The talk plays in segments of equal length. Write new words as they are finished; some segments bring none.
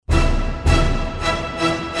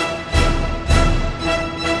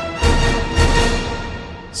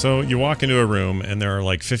So you walk into a room and there are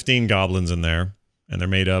like 15 goblins in there, and they're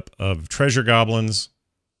made up of treasure goblins,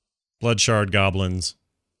 blood shard goblins,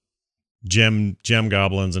 gem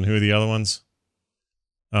goblins, and who are the other ones?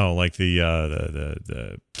 Oh, like the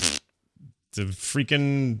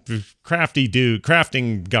freaking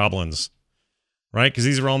crafting goblins, right? Because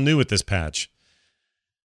these are all new at this patch.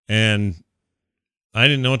 And I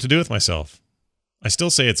didn't know what to do with myself. I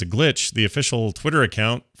still say it's a glitch. The official Twitter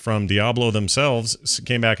account from Diablo themselves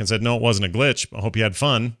came back and said, no, it wasn't a glitch. I hope you had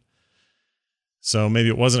fun. So maybe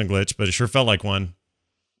it wasn't a glitch, but it sure felt like one.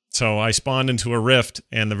 So I spawned into a rift,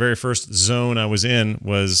 and the very first zone I was in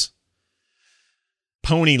was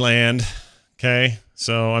Ponyland. Okay,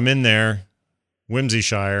 so I'm in there,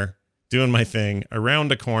 Whimsyshire, doing my thing,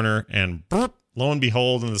 around a corner, and burp, lo and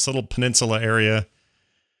behold, in this little peninsula area,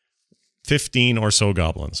 15 or so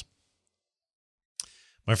goblins.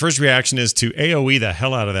 My first reaction is to AoE the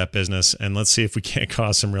hell out of that business, and let's see if we can't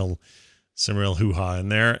cause some real hoo-ha in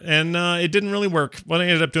there. And it didn't really work. What I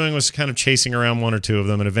ended up doing was kind of chasing around one or two of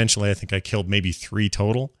them, and eventually I think I killed maybe 3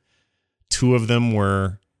 total. 2 of them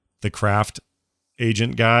were the craft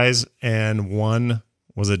agent guys, and 1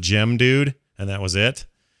 was a gem dude, and that was it.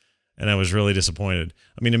 And I was really disappointed.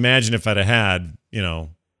 I mean, imagine if I'd have had,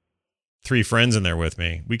 3 friends in there with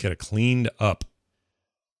me. We could have cleaned up.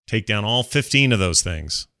 Take down all 15 of those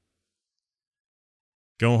things.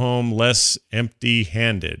 Go home less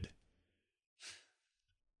empty-handed.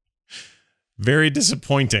 Very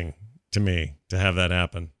disappointing to me to have that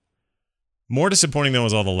happen. More disappointing though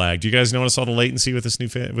was all the lag. Do you guys notice all the latency with this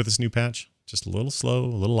new patch? Just a little slow, a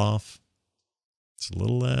little off. It's a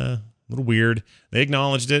little weird. They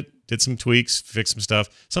acknowledged it, did some tweaks, fixed some stuff.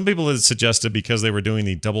 Some people had suggested because they were doing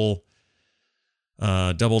the double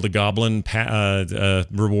the goblin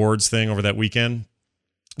rewards thing over that weekend,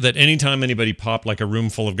 that anytime anybody popped like a room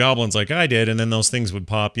full of goblins like I did, and then those things would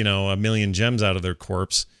pop, 1,000,000 gems out of their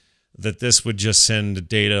corpse, that this would just send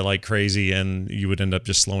data like crazy, and you would end up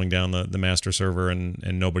just slowing down the master server, and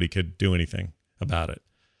nobody could do anything about it.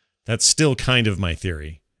 That's still kind of my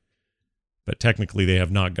theory, but technically they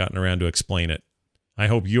have not gotten around to explain it. I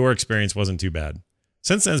hope your experience wasn't too bad.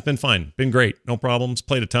 Since then, it's been fine. Been great. No problems.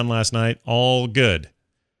 Played a ton last night. All good.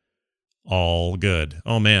 All good.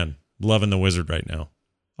 Oh, man. Loving the wizard right now.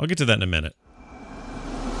 I'll get to that in a minute.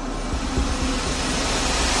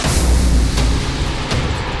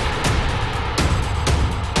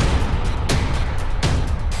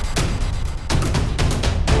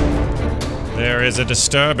 There is a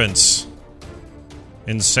disturbance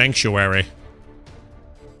in Sanctuary.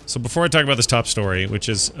 So before I talk about this top story, which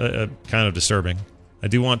is kind of disturbing, I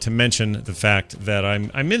do want to mention the fact that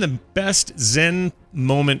I'm in the best Zen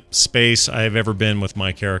moment space I've ever been with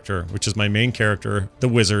my character, which is my main character, the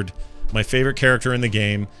wizard, my favorite character in the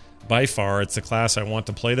game. By far, it's the class I want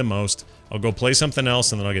to play the most. I'll go play something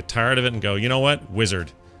else, and then I'll get tired of it and go, you know what?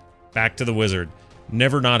 Wizard. Back to the wizard.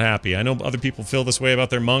 Never not happy. I know other people feel this way about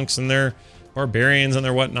their monks and their barbarians and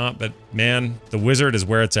their whatnot, but man, the wizard is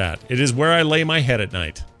where it's at. It is where I lay my head at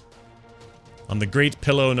night. On the great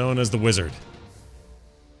pillow known as the wizard.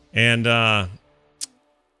 And I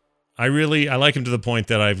like him to the point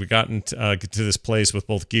that I've gotten to this place with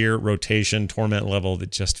both gear, rotation, torment level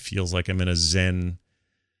that just feels like I'm in a zen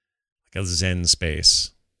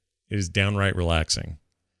space. It is downright relaxing.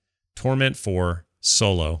 Torment 4,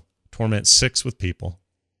 solo. Torment 6 with people,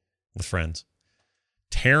 with friends.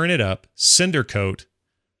 Tearing it up, Cinder Coat,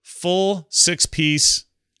 full 6-piece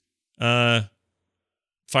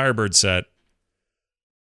Firebird set.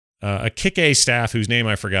 A Kick-A staff whose name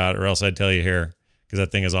I forgot, or else I'd tell you here, because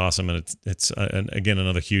that thing is awesome, and it's again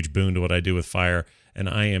another huge boon to what I do with fire. And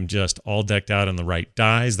I am just all decked out in the right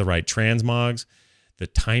dyes, the right transmogs. The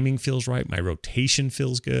timing feels right. My rotation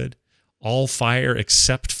feels good. All fire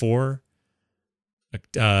except for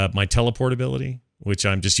my teleport ability, which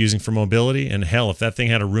I'm just using for mobility. And hell, if that thing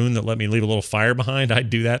had a rune that let me leave a little fire behind,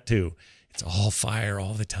 I'd do that too. It's all fire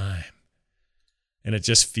all the time, and it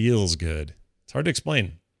just feels good. It's hard to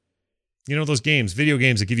explain. You know those games, video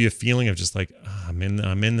games that give you a feeling of just like, I'm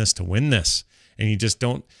in this to win this. And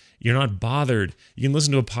you're not bothered. You can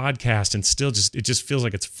listen to a podcast and still it just feels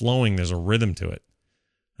like it's flowing. There's a rhythm to it.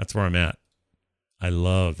 That's where I'm at. I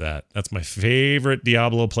love that. That's my favorite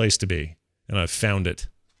Diablo place to be. And I've found it.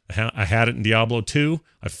 I had it in Diablo 2.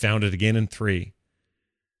 I found it again in 3.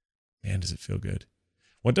 Man, does it feel good.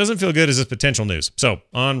 What doesn't feel good is this potential news. So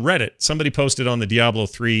on Reddit, somebody posted on the Diablo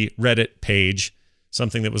 3 Reddit page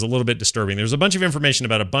something that was a little bit disturbing. There's a bunch of information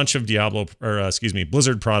about a bunch of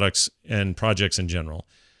Blizzard products and projects in general.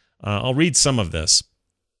 I'll read some of this.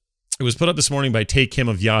 It was put up this morning by Tay Kim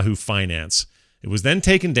of Yahoo Finance. It was then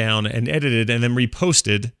taken down and edited and then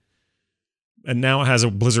reposted, and now it has a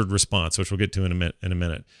Blizzard response, which we'll get to in a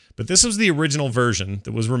minute. But this was the original version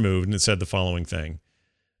that was removed, and it said the following thing.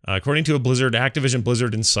 According to a Activision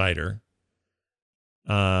Blizzard insider,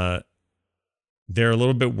 they're a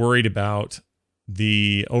little bit worried about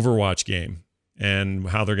the Overwatch game and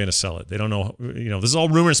how they're going to sell it. They don't know, this is all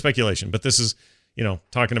rumor and speculation, but this is,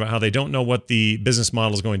 talking about how they don't know what the business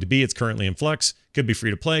model is going to be. It's currently in flux. Could be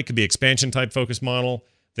free to play, could be expansion type focused model.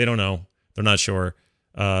 They don't know. They're not sure.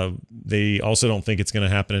 They also don't think it's going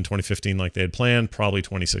to happen in 2015 like they had planned, probably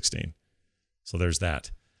 2016. So there's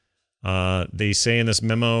that. They say in this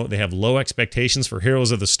memo they have low expectations for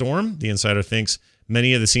Heroes of the Storm. The insider thinks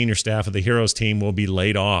many of the senior staff of the Heroes team will be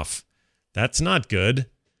laid off. That's not good.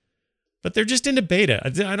 But they're just into beta.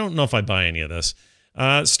 I don't know if I buy any of this.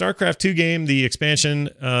 StarCraft 2 game, the expansion,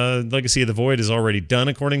 Legacy of the Void, is already done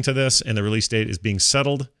according to this, and the release date is being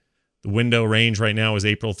settled. The window range right now is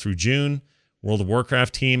April through June. World of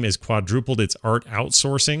Warcraft team is quadrupled its art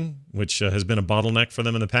outsourcing, which has been a bottleneck for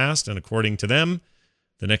them in the past, and according to them,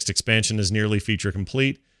 the next expansion is nearly feature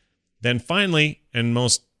complete. Then finally, and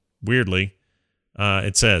most weirdly,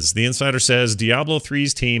 it says, the insider says, Diablo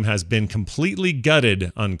 3's team has been completely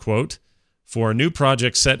gutted, unquote, for a new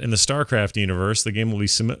project set in the StarCraft universe. The game will be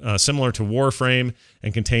similar to Warframe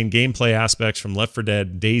and contain gameplay aspects from Left 4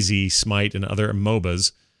 Dead, DayZ, Smite, and other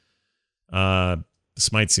MOBAs.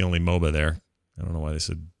 Smite's the only MOBA there. I don't know why they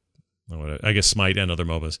said, I guess Smite and other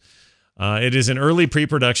MOBAs. It is in early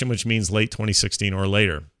pre-production, which means late 2016 or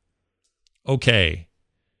later. Okay.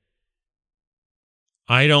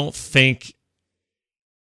 I don't think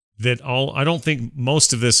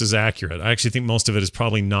most of this is accurate. I actually think most of it is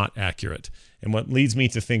probably not accurate. And what leads me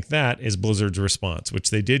to think that is Blizzard's response,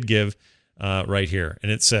 which they did give right here.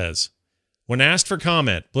 And it says, when asked for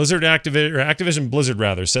comment, Activision Blizzard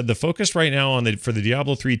rather said the focus right now for the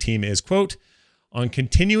Diablo 3 team is, quote, on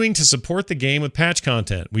continuing to support the game with patch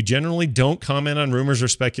content. We generally don't comment on rumors or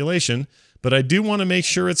speculation, but I do want to make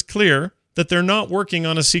sure it's clear that they're not working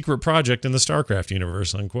on a secret project in the StarCraft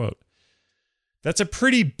universe, unquote. That's a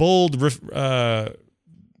pretty bold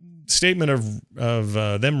statement of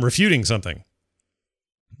them refuting something,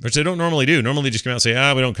 which they don't normally do. Normally they just come out and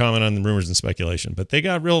say, we don't comment on the rumors and speculation. But they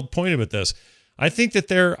got real pointed with this. I think that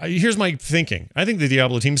here's my thinking. I think the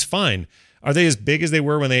Diablo team's fine. Are they as big as they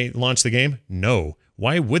were when they launched the game? No.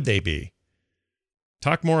 Why would they be?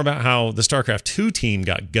 Talk more about how the StarCraft 2 team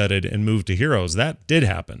got gutted and moved to Heroes. That did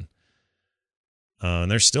happen. And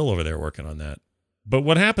they're still over there working on that. But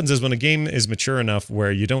what happens is when a game is mature enough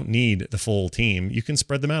where you don't need the full team, you can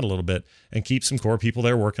spread them out a little bit and keep some core people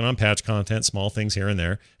there working on patch content, small things here and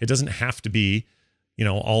there. It doesn't have to be,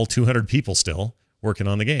 all 200 people still working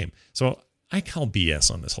on the game. So I call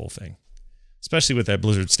BS on this whole thing, especially with that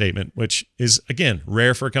Blizzard statement, which is, again,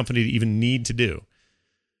 rare for a company to even need to do.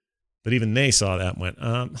 But even they saw that and went,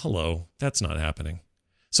 hello, that's not happening.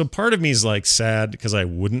 So part of me is like sad because I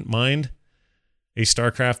wouldn't mind a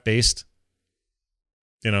StarCraft-based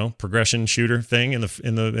progression shooter thing in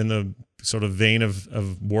the sort of vein of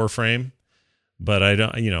Warframe, but I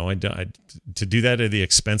don't, to do that at the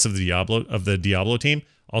expense of the Diablo team.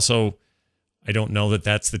 Also, I don't know that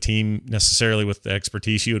that's the team necessarily with the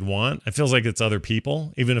expertise you would want. It feels like it's other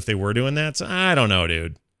people, even if they were doing that. So I don't know,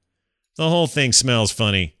 dude. The whole thing smells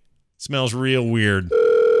funny. Smells real weird.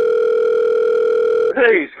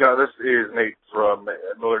 Hey, Scott. This is Nate from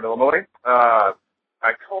Northern Illinois.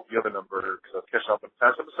 I called the other number because I was catching up on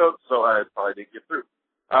past episodes, so I probably didn't get through.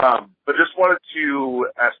 But just wanted to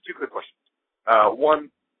ask two quick questions. One,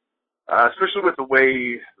 especially with the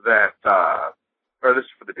way that, or this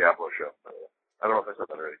is for the Diablo show. I don't know if I said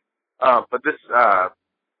that already. But this,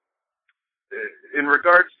 in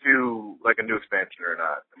regards to like a new expansion or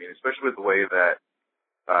not, I mean, especially with the way that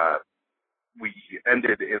we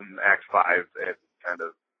ended in Act 5 and kind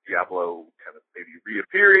of Diablo kind of maybe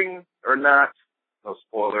reappearing or not. No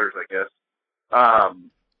spoilers, I guess.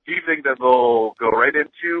 Do you think that they'll go right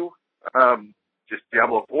into just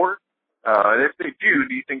Diablo 4? And if they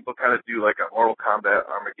do you think they'll kind of do like a Mortal Kombat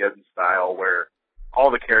Armageddon style where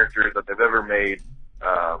all the characters that they've ever made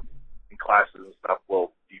in classes and stuff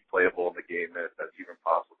will be playable in the game if that's even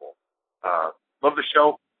possible? Love the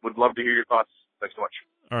show. Would love to hear your thoughts. Thanks so much.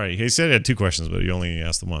 All right. He said he had two questions, but he only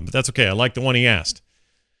asked the one. But that's okay. I like the one he asked.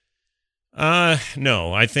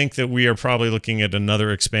 No, I think that we are probably looking at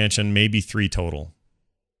another expansion, maybe 3 total.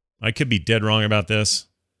 I could be dead wrong about this,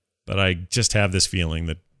 but I just have this feeling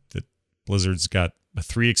that Blizzard's got a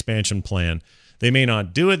 3 expansion plan. They may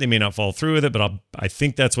not do it, they may not follow through with it, but I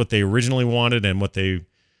think that's what they originally wanted and what they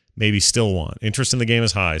maybe still want. Interest in the game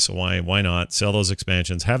is high, so why not sell those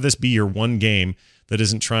expansions? Have this be your one game that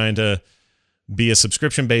isn't trying to be a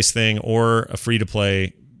subscription-based thing or a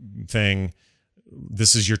free-to-play thing.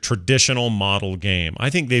 This is your traditional model game. I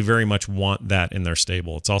think they very much want that in their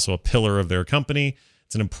stable. It's also a pillar of their company.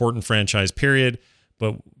 It's an important franchise, period.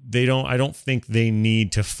 But I don't think they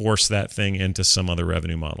need to force that thing into some other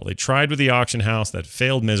revenue model. They tried with the auction house. That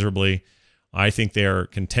failed miserably. I think they are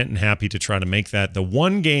content and happy to try to make that the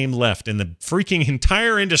one game left in the freaking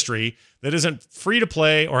entire industry that isn't free to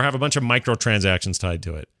play or have a bunch of microtransactions tied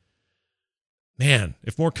to it. Man,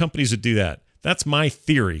 if more companies would do that. That's my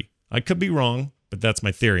theory. I could be wrong, but that's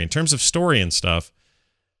my theory. In terms of story and stuff,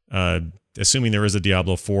 assuming there is a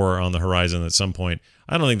Diablo 4 on the horizon at some point,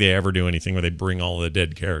 I don't think they ever do anything where they bring all the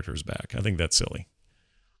dead characters back. I think that's silly.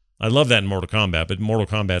 I love that in Mortal Kombat, but Mortal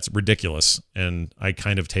Kombat's ridiculous, and I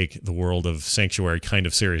kind of take the world of Sanctuary kind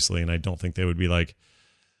of seriously, and I don't think they would be like,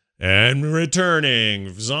 and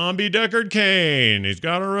returning, Zombie Deckard Cain. He's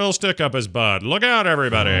got a real stick up his butt. Look out,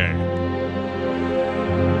 everybody.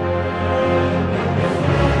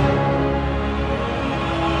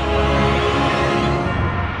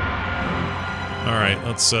 All right,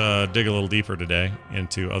 let's dig a little deeper today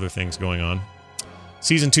into other things going on.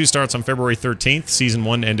 Season 2 starts on February 13th. Season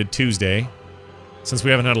 1 ended Tuesday. Since we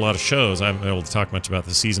haven't had a lot of shows, I haven't been able to talk much about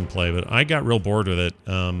the season play, but I got real bored with it.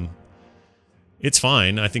 It's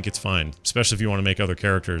fine. I think it's fine, especially if you want to make other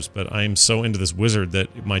characters, but I'm so into this wizard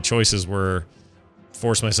that my choices were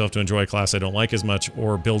force myself to enjoy a class I don't like as much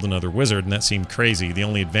or build another wizard, and that seemed crazy. The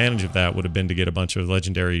only advantage of that would have been to get a bunch of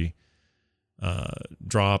legendary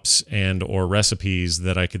drops and or recipes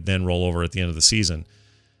that I could then roll over at the end of the season.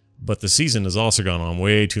 But the season has also gone on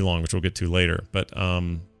way too long, which we'll get to later. But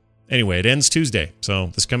anyway, it ends Tuesday. So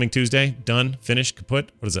this coming Tuesday, done, finished,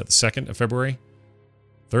 kaput. What is that, the 2nd of February?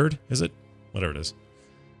 3rd, is it? Whatever it is.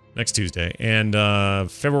 Next Tuesday. And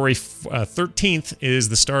February 13th is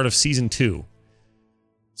the start of Season 2.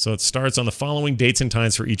 So it starts on the following dates and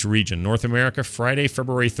times for each region. North America, Friday,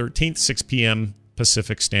 February 13th, 6 p.m.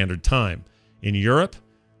 Pacific Standard Time. In Europe,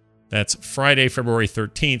 that's Friday, February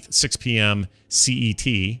 13th, 6 p.m. CET,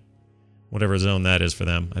 whatever zone that is for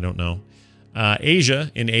them. I don't know.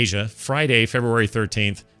 In Asia, Friday, February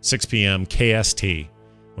 13th, 6 p.m. KST,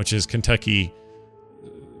 which is Kentucky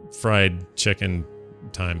Fried Chicken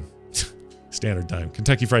Time. Standard Time.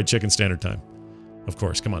 Kentucky Fried Chicken Standard Time. Of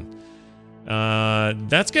course, come on.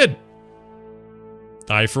 That's good.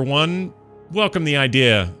 I, for one, welcome the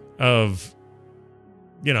idea of,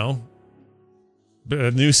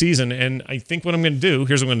 a new season, and I think what I'm going to do,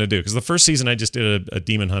 here's what I'm going to do, because the first season I just did a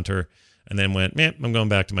Demon Hunter, and then went, man, I'm going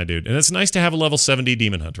back to my dude. And it's nice to have a level 70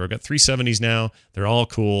 Demon Hunter. I've got 3 70s now. They're all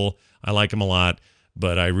cool. I like them a lot,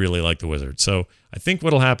 but I really like the Wizard. So I think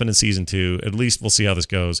what'll happen in Season 2, at least we'll see how this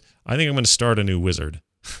goes, I think I'm going to start a new Wizard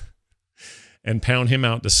and pound him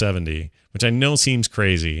out to 70, which I know seems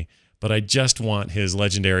crazy, but I just want his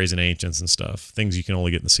legendaries and ancients and stuff, things you can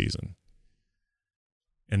only get in the season.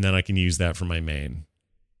 And then I can use that for my main.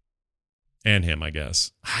 And him, I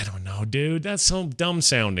guess. I don't know, dude. That's so dumb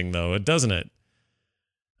sounding, though, doesn't it?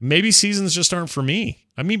 Maybe seasons just aren't for me.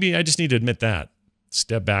 Maybe I just need to admit that.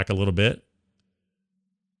 Step back a little bit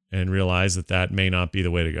and realize that may not be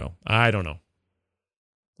the way to go. I don't know.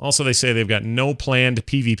 Also, they say they've got no planned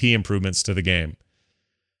PvP improvements to the game.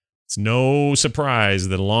 It's no surprise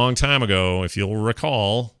that a long time ago, if you'll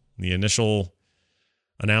recall, the initial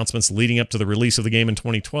announcements leading up to the release of the game in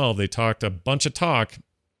 2012, they talked a bunch of talk,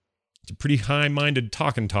 it's a pretty high-minded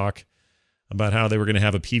talk about how they were going to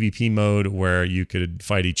have a PvP mode where you could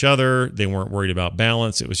fight each other. They weren't worried about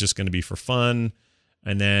balance. It was just going to be for fun.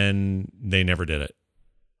 And then they never did it.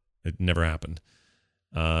 It never happened.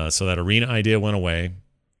 So that arena idea went away.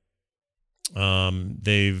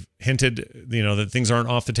 They've hinted, that things aren't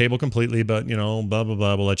off the table completely, but, blah, blah,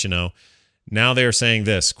 blah, we'll let you know. Now they are saying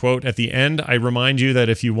this, quote, at the end, I remind you that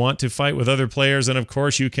if you want to fight with other players, then of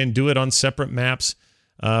course you can do it on separate maps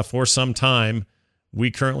for some time. We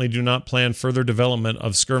currently do not plan further development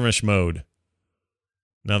of skirmish mode.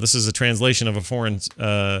 Now, this is a translation of a foreign,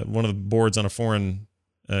 one of the boards on a foreign,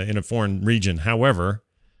 in a foreign region. However,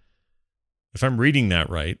 if I'm reading that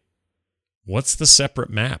right, what's the separate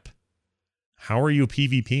map? How are you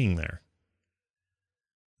PvPing there?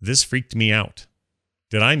 This freaked me out.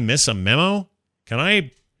 Did I miss a memo? Can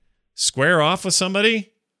I square off with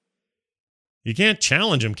somebody? You can't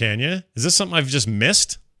challenge him, can you? Is this something I've just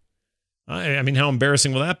missed? I mean, how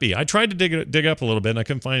embarrassing will that be? I tried to dig up a little bit, and I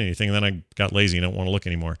couldn't find anything, and then I got lazy and don't want to look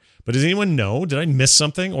anymore. But does anyone know? Did I miss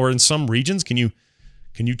something? Or in some regions, can you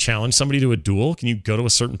challenge somebody to a duel? Can you go to a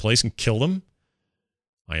certain place and kill them?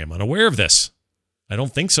 I am unaware of this. I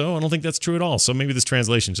don't think so. I don't think that's true at all. So maybe this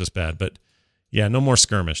translation's just bad. But yeah, no more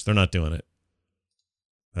skirmish. They're not doing it.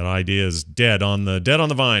 That idea is dead on the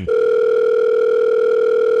vine.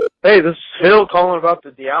 Hey, this is Phil calling about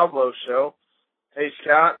the Diablo show. Hey,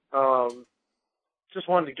 Scott. Just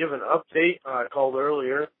wanted to give an update. I called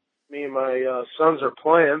earlier. Me and my sons are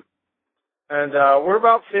playing. And we're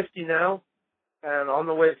about 50 now. And on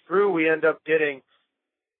the way through, we end up getting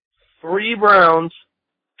 3 browns,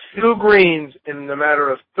 2 greens in the matter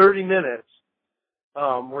of 30 minutes.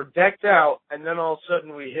 We're decked out, and then all of a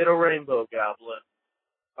sudden we hit a rainbow goblin.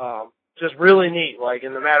 Just really neat, like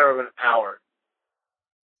in the matter of an hour.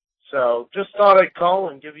 So just thought I'd call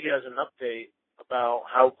and give you guys an update about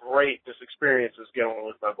how great this experience is going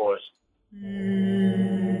with my boys.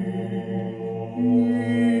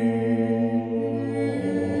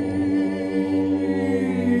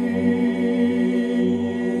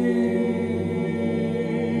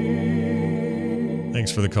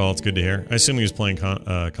 Thanks for the call. It's good to hear. I assume he was playing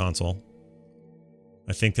console.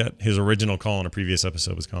 I think that his original call in a previous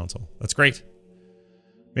episode was console. That's great.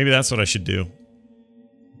 Maybe that's what I should do.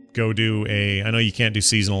 Go do I know you can't do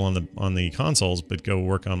seasonal on the consoles, but go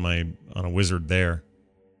work on a wizard there.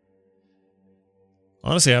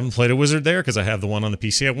 Honestly, I haven't played a wizard there because I have the one on the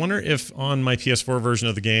PC. I wonder if on my PS4 version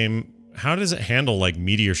of the game, how does it handle like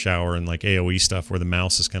meteor shower and like AoE stuff where the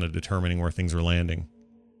mouse is kind of determining where things are landing?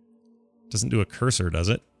 Doesn't do a cursor, does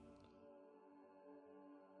it?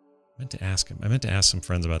 I meant to ask him. I meant to ask some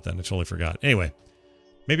friends about that and I totally forgot. Anyway,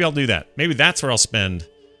 maybe I'll do that. Maybe that's where I'll spend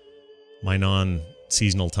my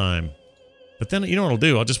non-seasonal time. But then, you know what I'll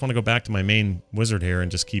do? I'll just want to go back to my main wizard here and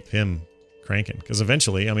just keep him cranking. Because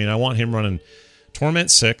eventually, I mean, I want him running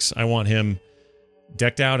Torment 6. I want him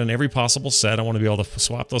decked out in every possible set. I want to be able to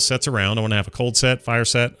swap those sets around. I want to have a cold set, fire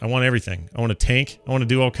set. I want everything. I want a tank. I want to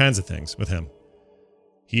do all kinds of things with him.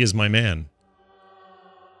 He is my man.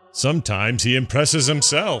 Sometimes he impresses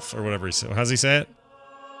himself, or whatever he said. How's he say it?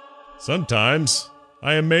 Sometimes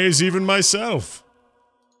I amaze even myself.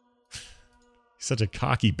 He's such a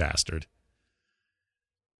cocky bastard.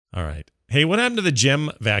 All right. Hey, what happened to the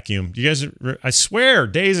gem vacuum? You guys, I swear,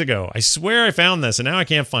 days ago, I swear I found this, and now I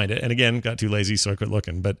can't find it. And again, got too lazy, so I quit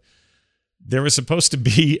looking. But there was supposed to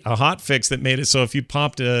be a hot fix that made it so if you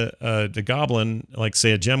popped a goblin, like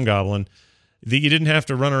say a gem goblin, that you didn't have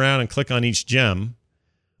to run around and click on each gem.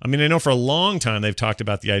 I mean, I know for a long time they've talked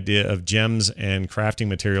about the idea of gems and crafting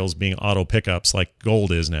materials being auto pickups like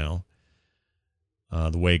gold is now.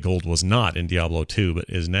 The way gold was not in Diablo 2, but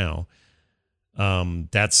is now.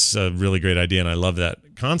 That's a really great idea, and I love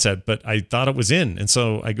that concept, but I thought it was in. And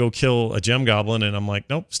so I go kill a gem goblin, and I'm like,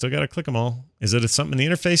 nope, still got to click them all. Is it something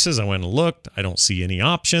in the interfaces? I went and looked. I don't see any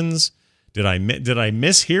options. Did I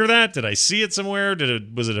mishear that? Did I see it somewhere?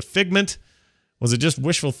 Was it a figment? Was it just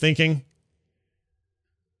wishful thinking?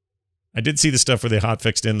 I did see the stuff where they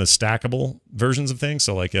hotfixed in the stackable versions of things.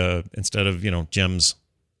 So like instead of, gems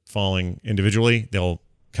falling individually, they'll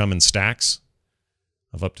come in stacks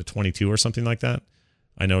of up to 22 or something like that.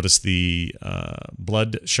 I noticed the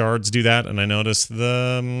blood shards do that, and I noticed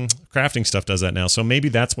the crafting stuff does that now. So maybe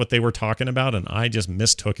that's what they were talking about, and I just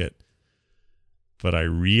mistook it. But I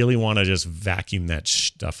really want to just vacuum that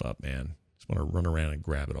stuff up, man. Just want to run around and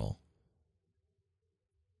grab it all.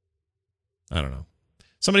 I don't know.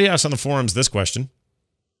 Somebody asked on the forums this question.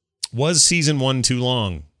 Was Season 1 too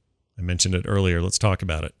long? I mentioned it earlier. Let's talk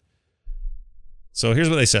about it. So here's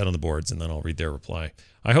what they said on the boards, and then I'll read their reply.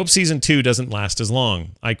 I hope Season 2 doesn't last as long.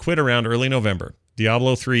 I quit around early November.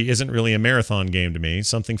 Diablo 3 isn't really a marathon game to me.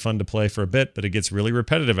 Something fun to play for a bit, but it gets really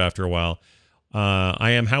repetitive after a while.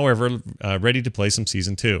 I am, however, ready to play some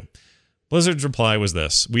Season 2. Blizzard's reply was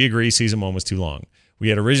this. We agree Season 1 was too long. We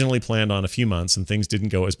had originally planned on a few months, and things didn't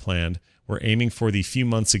go as planned. We're aiming for the few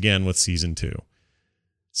months again with Season 2.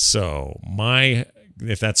 So,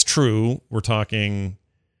 if that's true, we're talking,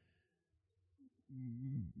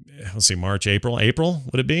 let's see, March, April? April,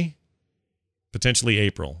 would it be? Potentially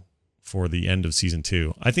April for the end of Season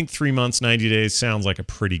 2. I think 3 months, 90 days sounds like a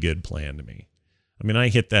pretty good plan to me. I mean, I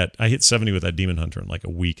hit 70 with that Demon Hunter in like a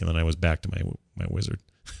week, and then I was back to my wizard.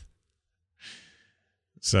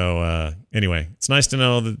 So anyway, it's nice to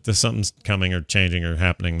know that something's coming or changing or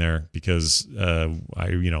happening there because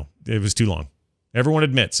it was too long. Everyone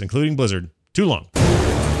admits, including Blizzard, too long.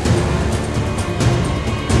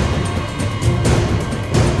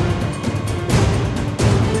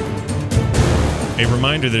 A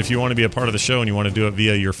reminder that if you want to be a part of the show and you want to do it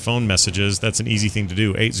via your phone messages, that's an easy thing to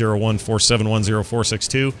do.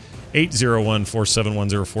 801-471-0462.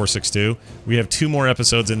 801-471-0462. We have 2 more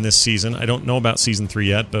episodes in this season. I don't know about Season 3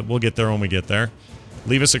 yet, but we'll get there when we get there.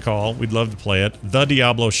 leave us a call. We'd love to play it.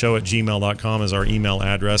 thediabloshow@gmail.com is our email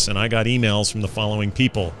address, and I got emails from the following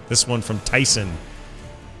people. This one from Tyson.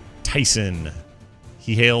 Tyson.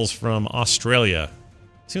 He hails from Australia.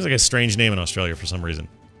 Seems like a strange name in Australia for some reason.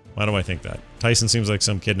 Why do I think that? Tyson seems like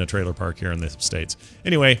some kid in a trailer park here in the States.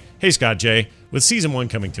 Anyway, hey Scott J. With Season 1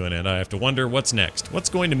 coming to an end, I have to wonder what's next. What's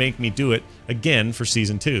going to make me do it again for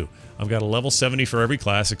Season 2? I've got a level 70 for every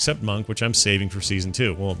class except Monk, which I'm saving for Season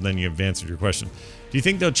 2. Well, then you've answered your question. Do you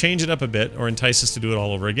think they'll change it up a bit or entice us to do it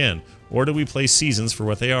all over again? Or do we play seasons for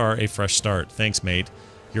what they are, a fresh start? Thanks, mate.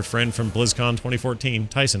 Your friend from BlizzCon 2014,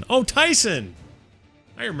 Tyson. Oh, Tyson!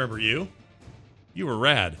 I remember you. You were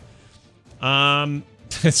rad.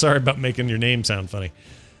 Sorry about making your name sound funny.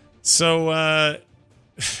 So,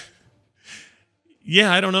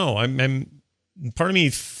 yeah, I don't know. Part of me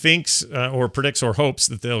thinks or predicts or hopes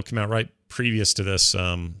that they'll come out right previous to this,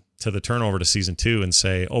 to the turnover to Season 2 and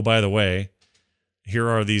say, oh, by the way, here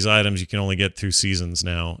are these items you can only get through seasons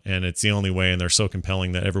now, and it's the only way, and they're so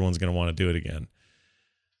compelling that everyone's going to want to do it again.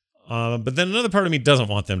 But then another part of me doesn't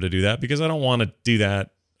want them to do that because I don't want to do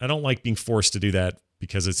that. I don't like being forced to do that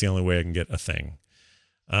because it's the only way I can get a thing.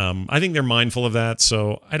 I think they're mindful of that,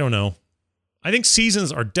 so I don't know. I think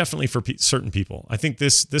seasons are definitely for certain people. I think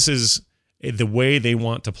this is the way they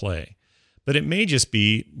want to play. But it may just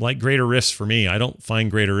be like Greater Rifts for me. I don't find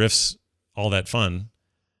Greater Rifts all that fun.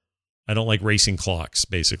 I don't like racing clocks,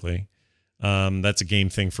 basically. That's a game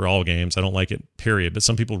thing for all games. I don't like it, period. But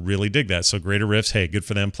some people really dig that. So Greater Rifts, hey, good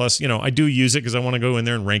for them. Plus, I do use it because I want to go in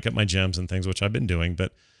there and rank up my gems and things, which I've been doing.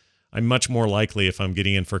 But I'm much more likely, if I'm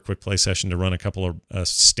getting in for a quick play session, to run a couple of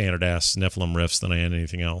standard-ass Nephilim Rifts than I am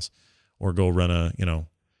anything else. Or go run the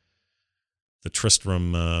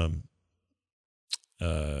Tristram, what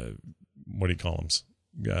do you call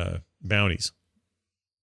them? Bounties.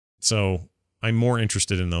 So I'm more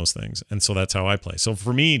interested in those things. And so that's how I play. So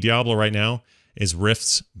for me, Diablo right now is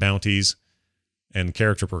rifts, bounties, and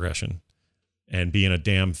character progression. And being a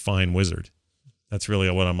damn fine wizard. That's really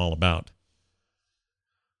what I'm all about.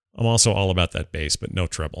 I'm also all about that bass, but no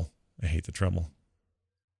treble. I hate the treble.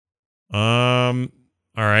 All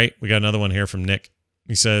right, we got another one here from Nick.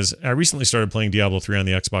 He says, I recently started playing Diablo 3 on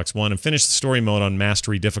the Xbox One and finished the story mode on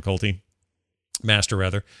Master,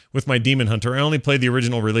 with my Demon Hunter. I only played the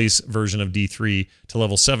original release version of D3 to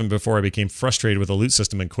level 7 before I became frustrated with the loot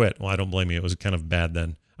system and quit. Well, I don't blame you. It was kind of bad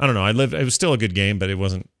then. I don't know. It was still a good game, but it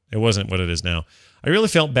wasn't what it is now. I really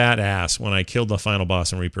felt badass when I killed the final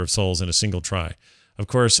boss in Reaper of Souls in a single try. Of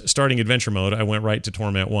course, starting adventure mode, I went right to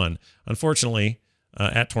Torment 1. Unfortunately,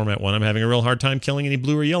 at Torment 1, I'm having a real hard time killing any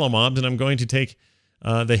blue or yellow mobs, and I'm going to take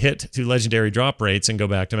the hit to legendary drop rates and go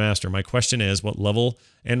back to Master. My question is, what level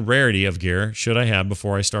and rarity of gear should I have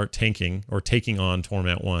before I start taking on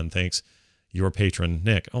Torment 1? Thanks, your patron,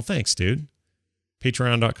 Nick. Oh, thanks, dude.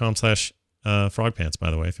 Patreon.com/frogpants, by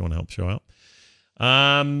the way, if you want to help show out.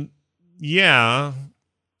 Yeah,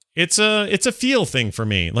 it's a feel thing for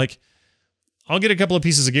me. Like, I'll get a couple of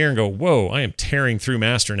pieces of gear and go, whoa, I am tearing through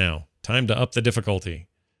Master now. Time to up the difficulty.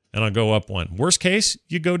 And I'll go up one. Worst case,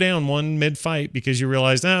 you go down one mid-fight because you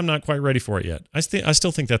realize, I'm not quite ready for it yet. I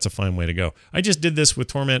still think that's a fine way to go. I just did this with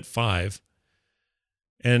Torment 5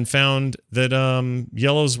 and found that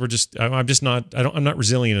yellows were just, I'm not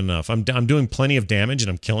resilient enough. I'm doing plenty of damage and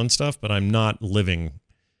I'm killing stuff, but I'm not living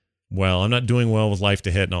well. I'm not doing well with life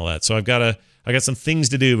to hit and all that. So I got some things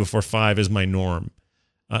to do before 5 is my norm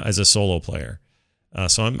as a solo player.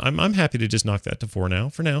 So I'm happy to just knock that to 4 now,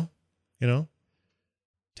 for now,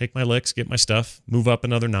 Take my licks, get my stuff, move up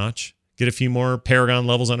another notch, get a few more Paragon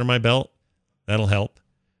levels under my belt. That'll help.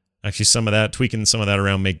 Actually, tweaking some of that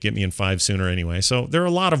around may get me in 5 sooner anyway. So there are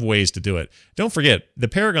a lot of ways to do it. Don't forget, the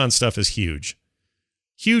Paragon stuff is huge.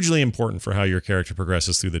 Hugely important for how your character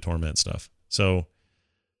progresses through the Torment stuff. So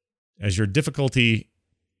as your difficulty,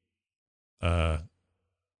 what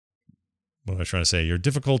am I trying to say? Your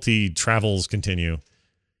difficulty travels continue.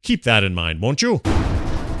 Keep that in mind, won't you?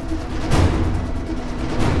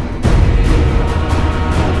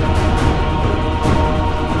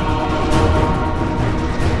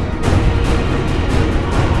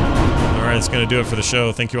 That's going to do it for the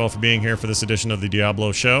show. Thank you all for being here for this edition of the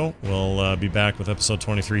Diablo Show. We'll be back with episode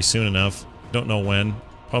 23 soon enough. Don't know when.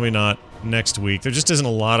 Probably not next week. There just isn't a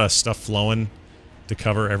lot of stuff flowing to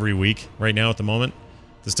cover every week right now at the moment.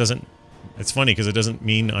 It's funny because it doesn't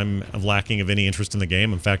mean I'm lacking of any interest in the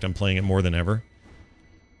game. In fact, I'm playing it more than ever.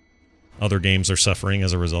 Other games are suffering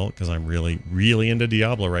as a result because I'm really, really into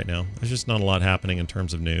Diablo right now. There's just not a lot happening in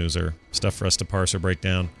terms of news or stuff for us to parse or break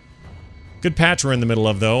down. Good patch we're in the middle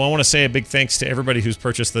of, though. I want to say a big thanks to everybody who's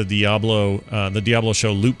purchased the Diablo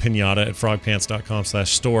Show Loot Pinata at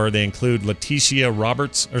frogpants.com/store. They include Leticia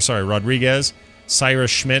Rodriguez, Cyrus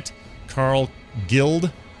Schmidt, Carl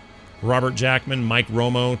Guild, Robert Jackman, Mike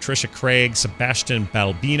Romo, Trisha Craig, Sebastian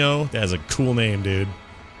Balbino. That's a cool name, dude.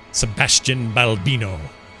 Sebastian Balbino.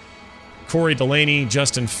 Corey Delaney,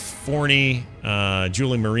 Justin Forney,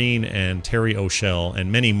 Julie Marine, and Terry O'Shell, and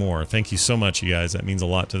many more. Thank you so much, you guys. That means a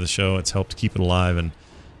lot to the show. It's helped keep it alive, and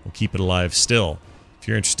we'll keep it alive still. If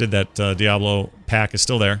you're interested, that Diablo pack is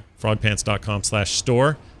still there.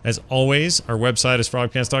 frogpants.com/store. As always, our website is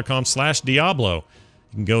frogpants.com/Diablo.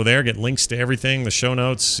 You can go there, get links to everything, the show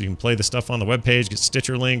notes. You can play the stuff on the webpage, get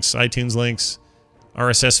Stitcher links, iTunes links,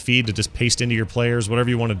 RSS feed to just paste into your players, whatever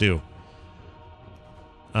you want to do.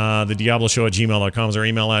 The Diablo Show at gmail.com is our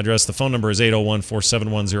email address. The phone number is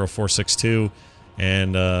 801-471-0462.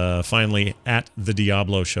 And finally, at The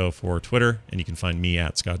Diablo Show for Twitter. And you can find me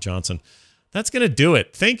at Scott Johnson. That's going to do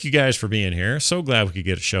it. Thank you guys for being here. So glad we could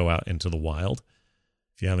get a show out into the wild.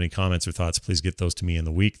 If you have any comments or thoughts, please get those to me in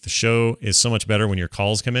the week. The show is so much better when your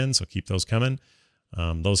calls come in, so keep those coming.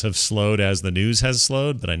 Those have slowed as the news has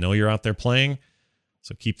slowed, but I know you're out there playing,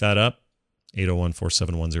 so keep that up.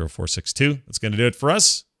 801-471-0462. That's going to do it for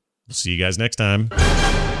us. We'll see you guys next time. This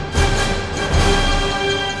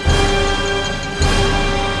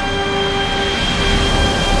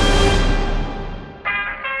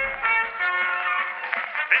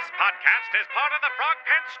podcast is part of the Frog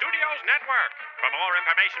Pants Studios Network. For more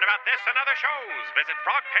information about this and other shows, visit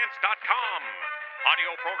frogpants.com.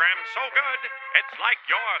 Audio program so good, it's like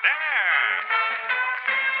you're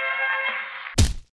there.